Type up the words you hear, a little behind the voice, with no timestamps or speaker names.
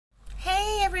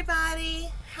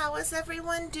everybody, how is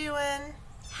everyone doing?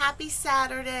 Happy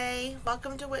Saturday.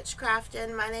 Welcome to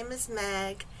Witchcraftin'. My name is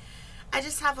Meg. I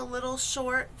just have a little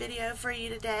short video for you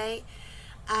today.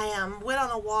 I went on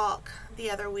a walk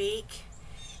the other week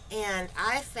and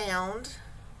I found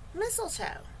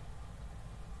mistletoe.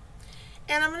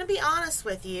 And I'm going to be honest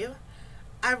with you,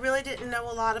 I really didn't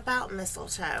know a lot about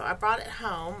mistletoe. I brought it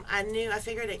home. I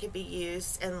figured it could be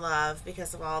used in love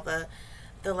because of all the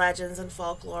legends and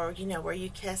folklore, you know, where you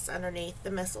kiss underneath the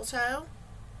mistletoe.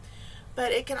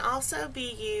 But it can also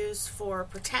be used for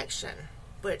protection,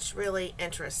 which really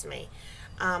interests me.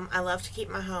 I love to keep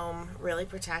my home really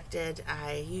protected.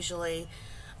 I usually,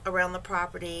 around the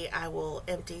property, I will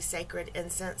empty sacred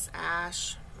incense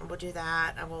ash. I will do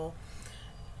that. I will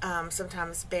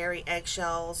sometimes bury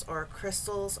eggshells or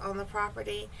crystals on the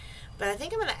property. But I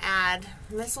think I'm going to add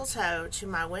mistletoe to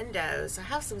my windows. I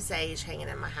have some sage hanging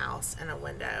in my house in a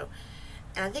window.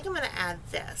 And I think I'm going to add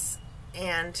this.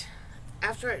 And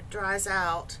after it dries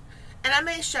out, and I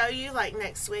may show you like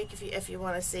next week if you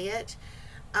want to see it,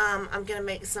 I'm going to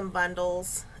make some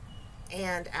bundles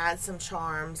and add some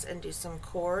charms and do some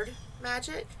cord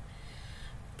magic.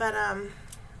 But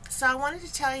so I wanted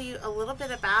to tell you a little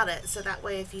bit about it, so that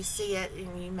way if you see it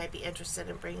and you may be interested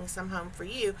in bringing some home for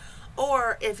you,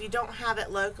 or if you don't have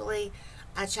it locally,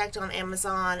 I checked on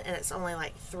Amazon and it's only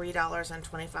like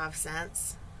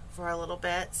 $3.25 for a little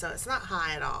bit, so it's not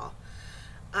high at all.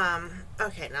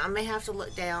 Okay, now I may have to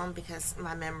look down because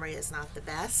my memory is not the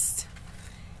best,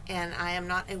 and I am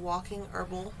not a walking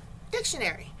herbal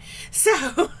dictionary.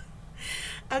 So,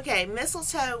 okay,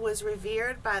 mistletoe was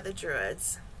revered by the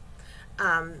Druids.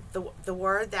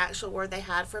 The actual word they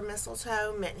had for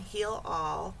mistletoe meant heal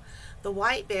all. The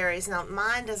white berries, now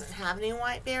mine doesn't have any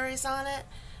white berries on it,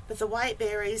 but the white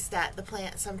berries that the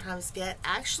plants sometimes get,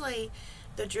 actually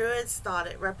the Druids thought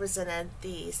it represented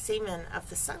the semen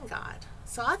of the sun god.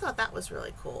 So I thought that was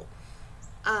really cool.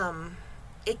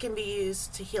 It can be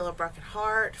used to heal a broken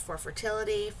heart, for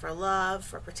fertility, for love,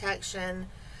 for protection.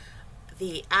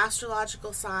 The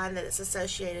astrological sign that it's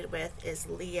associated with is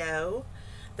Leo.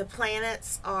 The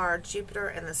planets are Jupiter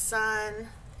and the Sun.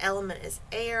 Element is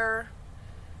air.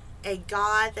 A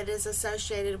god that is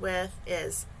associated with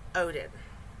is Odin.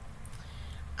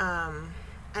 And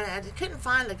I couldn't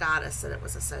find the goddess that it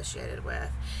was associated with.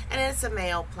 And it's a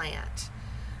male plant.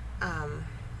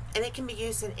 And it can be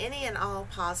used in any and all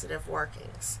positive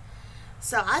workings.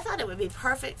 So I thought it would be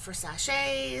perfect for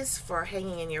sachets, for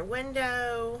hanging in your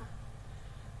window.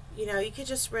 You know, you could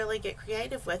just really get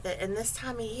creative with it. And this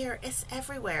time of year, it's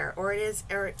everywhere. Or it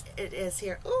is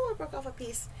here. Oh, I broke off a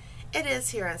piece. It is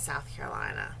here in South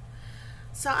Carolina.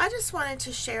 So I just wanted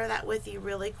to share that with you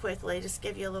really quickly. Just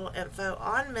give you a little info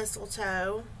on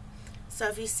mistletoe. So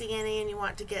if you see any and you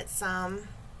want to get some,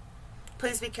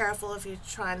 please be careful if you're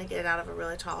trying to get it out of a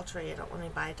really tall tree. I don't want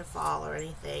anybody to fall or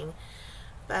anything.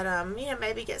 But, you know,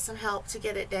 maybe get some help to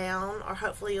get it down. Or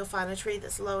hopefully you'll find a tree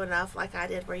that's low enough like I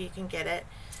did where you can get it.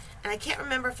 And I can't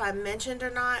remember if I mentioned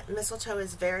or not, mistletoe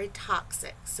is very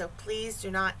toxic. So please do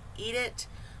not eat it.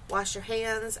 Wash your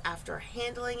hands after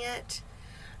handling it.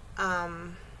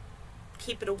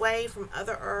 Keep it away from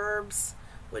other herbs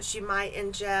which you might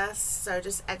ingest. So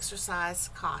just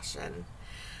exercise caution.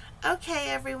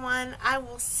 Okay, everyone. I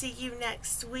will see you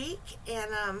next week.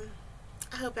 And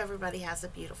I hope everybody has a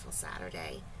beautiful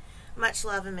Saturday. Much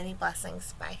love and many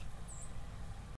blessings. Bye.